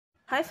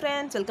Hi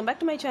friends, welcome back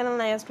to my channel.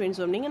 Naya's Twins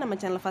Home. நீங்க நம்ம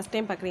சேனலை first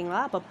time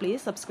பார்க்குறீங்களா? அப்போ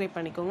ப்ளீஸ் சப்ஸ்கிரைப்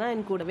பண்ணிக்கோங்க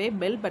அண்ட் கூடவே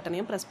பெல்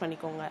பட்டனையும் ப்ரெஸ்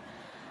பண்ணிக்கோங்க.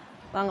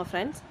 வாங்க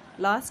ஃப்ரெண்ட்ஸ்,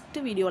 லாஸ்ட்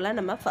வீடியோவில்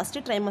நம்ம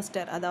ஃபஸ்ட்டு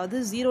ட்ரைமஸ்டர் அதாவது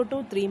 0 to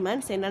 3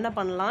 months என்னென்ன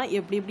பண்ணலாம்,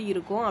 எப்படி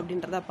இருக்கும்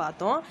அப்படின்றத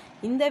பார்த்தோம்.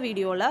 இந்த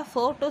வீடியோவில்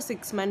 4 to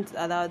 6 months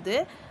அதாவது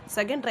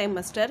செகண்ட்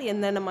ட்ரைமஸ்டர்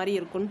என்னென்ன மாதிரி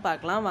இருக்குன்னு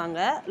பார்க்கலாம். வாங்க,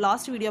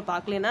 லாஸ்ட் வீடியோ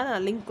பார்க்கலன்னா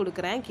நான் லிங்க்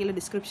கொடுக்குறேன் கீழே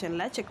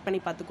டிஸ்கிரிப்ஷனில், செக்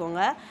பண்ணி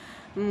பார்த்துக்கோங்க.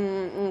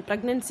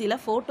 ப்ரெக்னென்சியில்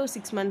 4 to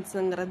 6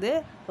 monthsங்கிறது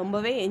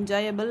ரொம்பவே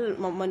என்ஜாயபிள்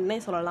மொமெண்ட்னே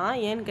சொல்லலாம்.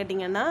 ஏன்னு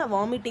கேட்டிங்கன்னா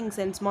வாமிட்டிங்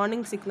சென்ஸ்,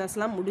 மார்னிங்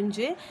சிக்னஸ்லாம்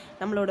முடிஞ்சு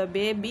நம்மளோட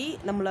பேபி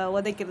நம்மளை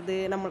உதைக்கிறது,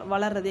 நம்ம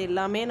வளர்கிறது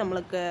எல்லாமே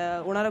நம்மளுக்கு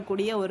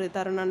உணரக்கூடிய ஒரு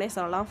தருணம்னே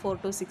சொல்லலாம் 4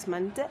 to 6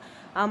 months.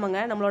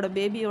 ஆமாங்க, நம்மளோட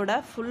பேபியோட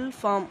ஃபுல்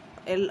ஃபார்ம்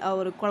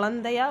ஒரு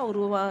குழந்தையா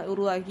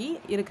உருவாகி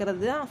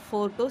இருக்கிறது தான்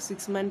 4 to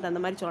 6 months அந்த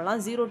மாதிரி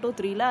சொல்லலாம். 0 to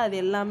 3ல் அது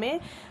எல்லாமே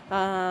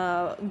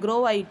க்ரோ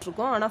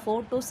ஆகிட்டுருக்கும். ஆனால் 4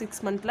 to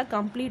 6 monthsல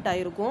கம்ப்ளீட்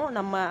ஆகிருக்கும்.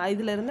 நம்ம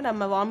இதிலேருந்து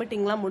நம்ம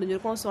வாமிட்டிங்லாம்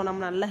முடிஞ்சிருக்கும். ஸோ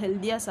நம்ம நல்லா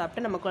ஹெல்த்தியாக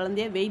சாப்பிட்டு நம்ம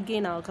குழந்தைய வெயிட்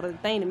கெயின்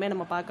ஆகிறது தான் இனிமேல்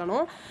நம்ம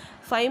பார்க்கணும்.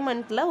 5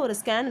 monthsல ஒரு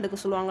ஸ்கேன் எடுக்க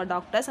சொல்லுவாங்க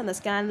டாக்டர்ஸ். அந்த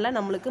ஸ்கேனில்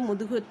நம்மளுக்கு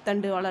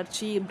முதுகுத்தண்டு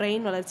வளர்ச்சி,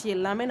 பிரெயின் வளர்ச்சி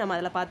எல்லாமே நம்ம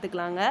அதில்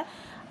பார்த்துக்கலாங்க.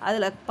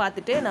 அதில்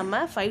பார்த்துட்டு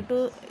நம்ம 5 to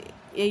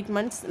 8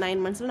 months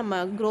 9 monthsல நம்ம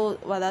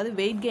அதாவது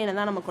வெயிட் கெயினை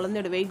தான், நம்ம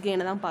குழந்தையோட வெயிட்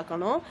கெயினை தான்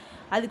பார்க்கணும்.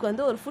 அதுக்கு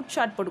வந்து ஒரு ஃபுட்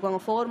ஷார்ட்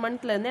போட்டுக்கோங்க. 4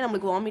 monthsலேருந்தே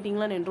நம்மளுக்கு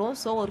வாமிட்டிங்லாம் நின்றும்.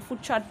 ஸோ ஒரு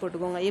ஃபுட் ஷார்ட்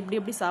போட்டுக்கோங்க.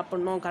 எப்படி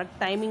சாப்பிட்ணும்,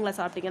 கரெக்ட் டைமிங்கில்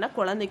சாப்பிட்டிங்கன்னா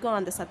குழந்தைக்கும்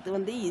அந்த சத்து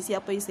வந்து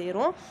ஈஸியாக போய்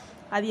சேரும்.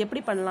 அது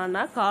எப்படி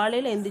பண்ணலான்னா,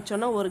 காலையில்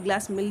எழுந்திரிச்சோன்னா ஒரு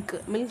கிளாஸ்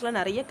மில்கில்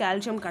நிறைய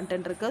கால்சியம்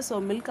கண்டென்ட் இருக்குது. ஸோ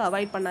மில்க்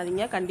அவாய்ட்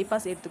பண்ணாதீங்க, கண்டிப்பாக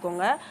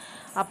சேர்த்துக்கோங்க.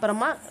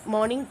 அப்புறமா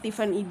மார்னிங்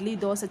டிஃபன், இட்லி,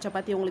 தோசை,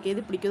 சப்பாத்தி உங்களுக்கு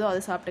எது பிடிக்குதோ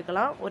அதை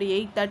சாப்பிட்டுக்கலாம். ஒரு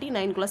 8:30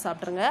 9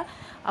 சாப்பிட்ருங்க.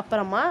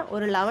 அப்புறமா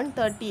ஒரு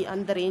 11:30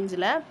 அந்த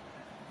ரேஞ்சில்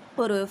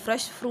ஒரு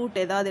ஃப்ரெஷ்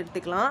ஃப்ரூட் ஏதாவது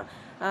எடுத்துக்கலாம்.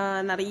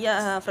 நிறைய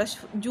ஃப்ரெஷ்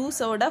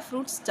ஜூஸோட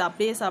ஃப்ரூட்ஸ்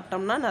அப்படியே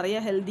சாப்பிட்டோம்னா நிறைய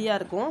ஹெல்த்தியாக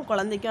இருக்கும்.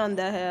 குழந்தைக்கும்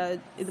அந்த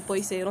இது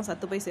போய் சேரும்,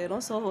 சத்து போய்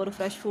சேரும். ஸோ ஒரு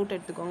ஃப்ரெஷ் ஃப்ரூட்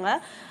எடுத்துக்கோங்க.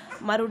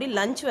 மறுபடியும்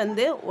லஞ்ச்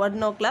வந்து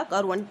 1 o'clock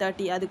or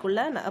 1:30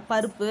 அதுக்குள்ளே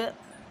பருப்பு,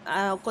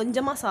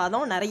 கொஞ்சமாக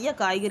சாதம், நிறைய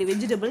காய்கறி,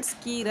 வெஜிடபிள்ஸ்,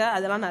 கீரை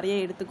அதெல்லாம் நிறைய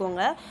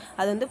எடுத்துக்கோங்க.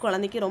 அது வந்து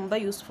குழந்தைக்கு ரொம்ப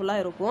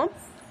யூஸ்ஃபுல்லாக இருக்கும்.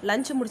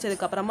 லஞ்ச்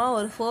முடிச்சதுக்கப்புறமா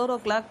ஒரு 4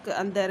 o'clock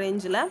அந்த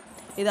ரேஞ்சில்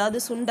ஏதாவது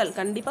சுண்டல்,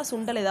 கண்டிப்பாக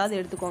சுண்டல் ஏதாவது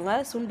எடுத்துக்கோங்க.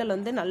 சுண்டல்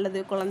வந்து நல்லது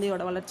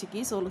குழந்தையோட வளர்ச்சிக்கு.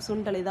 ஸோ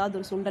சுண்டல் ஏதாவது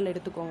ஒரு சுண்டல்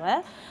எடுத்துக்கோங்க.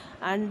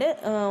 அண்டு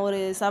ஒரு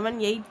 7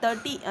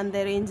 8:30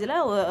 அந்த ரேஞ்சில்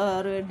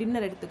ஒரு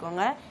டின்னர்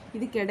எடுத்துக்கோங்க.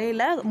 இதுக்கு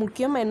இடையில்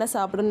முக்கியமாக என்ன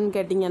சாப்பிடணும்னு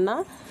கேட்டிங்கன்னா,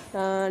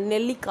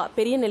 நெல்லிக்காய்,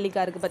 பெரிய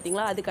நெல்லிக்காய் இருக்குது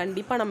பார்த்திங்களா, அது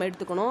கண்டிப்பாக நம்ம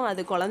எடுத்துக்கணும்.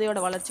 அது குழந்தையோட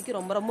வளர்ச்சிக்கு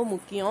ரொம்ப ரொம்ப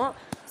முக்கியம்.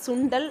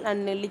 சுண்டல்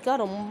அண்ட்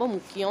நெல்லிக்காய் ரொம்ப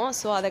முக்கியம்.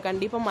 ஸோ அதை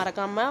கண்டிப்பாக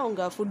மறக்காமல்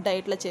உங்கள் ஃபுட்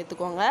டயட்டில்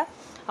சேர்த்துக்கோங்க.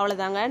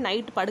 அவ்வளோதாங்க.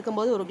 நைட்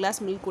படுக்கும்போது ஒரு கிளாஸ்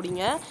மில்க்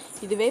குடிங்க.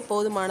 இதுவே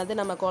போதுமானது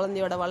நம்ம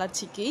குழந்தையோட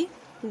வளர்ச்சிக்கு.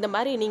 இந்த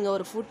மாதிரி நீங்கள்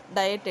ஒரு ஃபுட்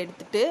டயட்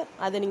எடுத்துகிட்டு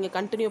அதை நீங்கள்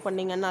கண்டினியூ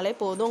பண்ணிங்கன்னாலே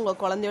போதும்.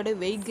 உங்கள் குழந்தையோட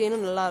வெயிட்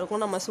கெயினும்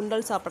நல்லாயிருக்கும். நம்ம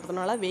சுண்டல்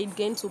சாப்பிட்றதுனால வெயிட்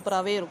கெயின்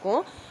சூப்பராகவே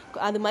இருக்கும்.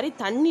 அது மாதிரி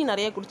தண்ணி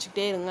நிறைய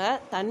குடிச்சிக்கிட்டே இருங்க.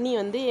 தண்ணி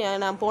வந்து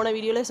நான் போன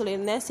வீடியோவில்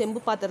சொல்லியிருந்தேன் செம்பு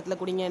பாத்திரத்தில்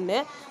குடிங்கன்னு.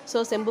 ஸோ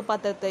செம்பு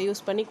பாத்திரத்தை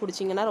யூஸ் பண்ணி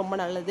குடிச்சிங்கன்னா ரொம்ப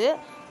நல்லது.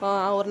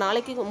 ஒரு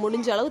நாளைக்கு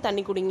முடிஞ்ச அளவு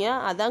தண்ணி குடிங்க.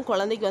 அதான்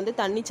குழந்தைக்கு வந்து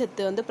தண்ணி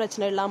சத்து வந்து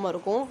பிரச்சனை இல்லாமல்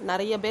இருக்கும்.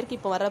 நிறைய பேருக்கு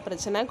இப்போ வர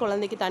பிரச்சனை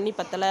குழந்தைக்கு தண்ணி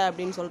பத்தலை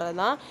அப்படின்னு சொல்கிறது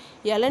தான்.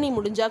 இளநீ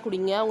முடிஞ்சால்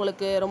குடிங்க.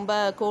 உங்களுக்கு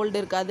ரொம்ப கோல்டு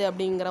இருக்காது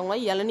அப்படிங்கிறவங்க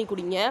இளநீ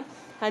குடிங்க.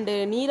 அண்டு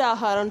நீர்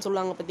ஆகாரம்னு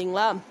சொல்லுவாங்க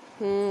பார்த்தீங்களா,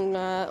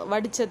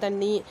 வடித்த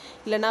தண்ணி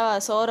இல்லைனா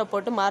சோறை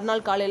போட்டு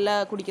மறுநாள் காலையில்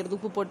குடிக்கிறது,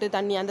 உப்பு போட்டு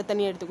தண்ணி, அந்த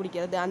தண்ணி எடுத்து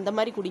குடிக்கிறது, அந்த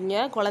மாதிரி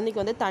குடிங்க.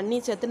 குழந்தைக்கு வந்து தண்ணி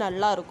சத்து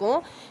நல்லாயிருக்கும்.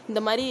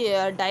 இந்த மாதிரி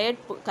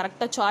டயட்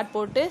கரெக்டாக சார்ட்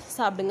போட்டு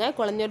சாப்பிடுங்க.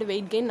 குழந்தையோட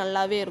வெயிட் கெயின்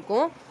நல்லாவே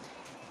இருக்கும்.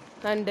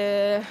 அண்டு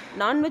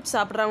நான்வெஜ்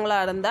சாப்பிட்றவங்களா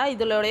இருந்தால்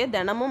இதோடைய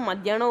தினமும்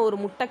மத்தியானம் ஒரு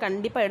முட்டை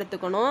கண்டிப்பாக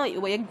எடுத்துக்கணும்.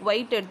 எக்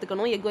ஒயிட்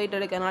எடுத்துக்கணும். எக் ஒயிட்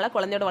எடுக்கிறதுனால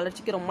குழந்தையோட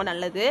வளர்ச்சிக்கு ரொம்ப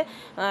நல்லது.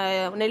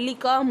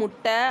 நெல்லிக்காய்,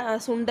 முட்டை,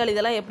 சுண்டல்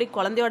இதெல்லாம் எப்படி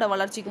குழந்தையோட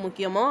வளர்ச்சிக்கு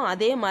முக்கியமோ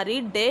அதே மாதிரி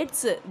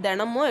டேட்ஸ்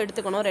தினமும்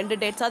எடுத்துக்கணும். 2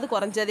 டேட்ஸாவது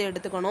குறைஞ்சது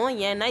எடுத்துக்கணும்.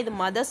 ஏன்னா இது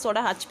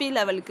மதர்ஸோட ஹெச்பி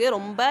லெவலுக்கு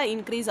ரொம்ப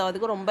இன்க்ரீஸ்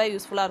ஆகிறதுக்கு ரொம்ப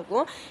யூஸ்ஃபுல்லாக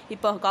இருக்கும்.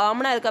 இப்போ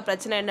காமனாக இருக்க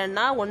பிரச்சனை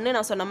என்னென்னா, ஒன்று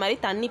நான் சொன்ன மாதிரி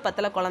தண்ணி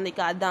பத்தலை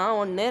குழந்தைக்கு, அதுதான்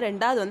ஒன்று.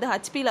 2வது வந்து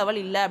ஹெச்பி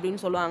லெவல் இல்லை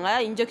அப்படின்னு சொல்லுவாங்க.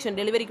 இன்ஜெக்ஷன்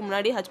டெலிவரிக்கு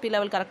முன்னாடி ஹெச்பி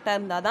லெவல் கரெக்டாக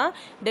இருந்தால் தான்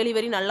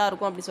டெலிவரி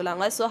நல்லாயிருக்கும் அப்படி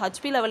சொல்லுவாங்க. ஸோ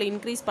ஹெச்பி லெவல்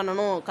இன்க்ரீஸ்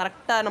பண்ணணும்,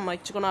 கரெக்டாக நம்ம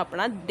வச்சுக்கணும்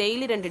அப்படின்னா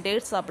டெய்லி 2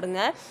 டேட்ஸ் சாப்பிடுங்க.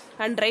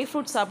 அண்ட் ட்ரை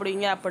ஃப்ரூட்ஸ்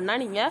சாப்பிடுவீங்க அப்படின்னா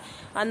நீங்கள்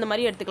அந்த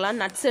மாதிரி எடுத்துக்கலாம்.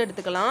 நட்ஸ்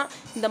எடுத்துக்கலாம்.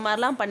 இந்த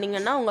மாதிரிலாம்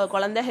பண்ணிங்கன்னா உங்கள்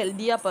குழந்தை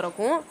ஹெல்த்தியாக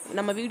பிறக்கும்.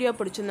 நம்ம வீடியோ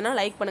பிடிச்சிருந்ததுன்னா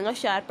லைக் பண்ணுங்கள்,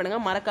 ஷேர்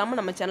பண்ணுங்கள், மறக்காமல்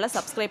நம்ம சேனலை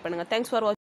சப்ஸ்கிரைப் பண்ணுங்கள். தேங்க்ஸ் ஃபார் வாட்சிங்.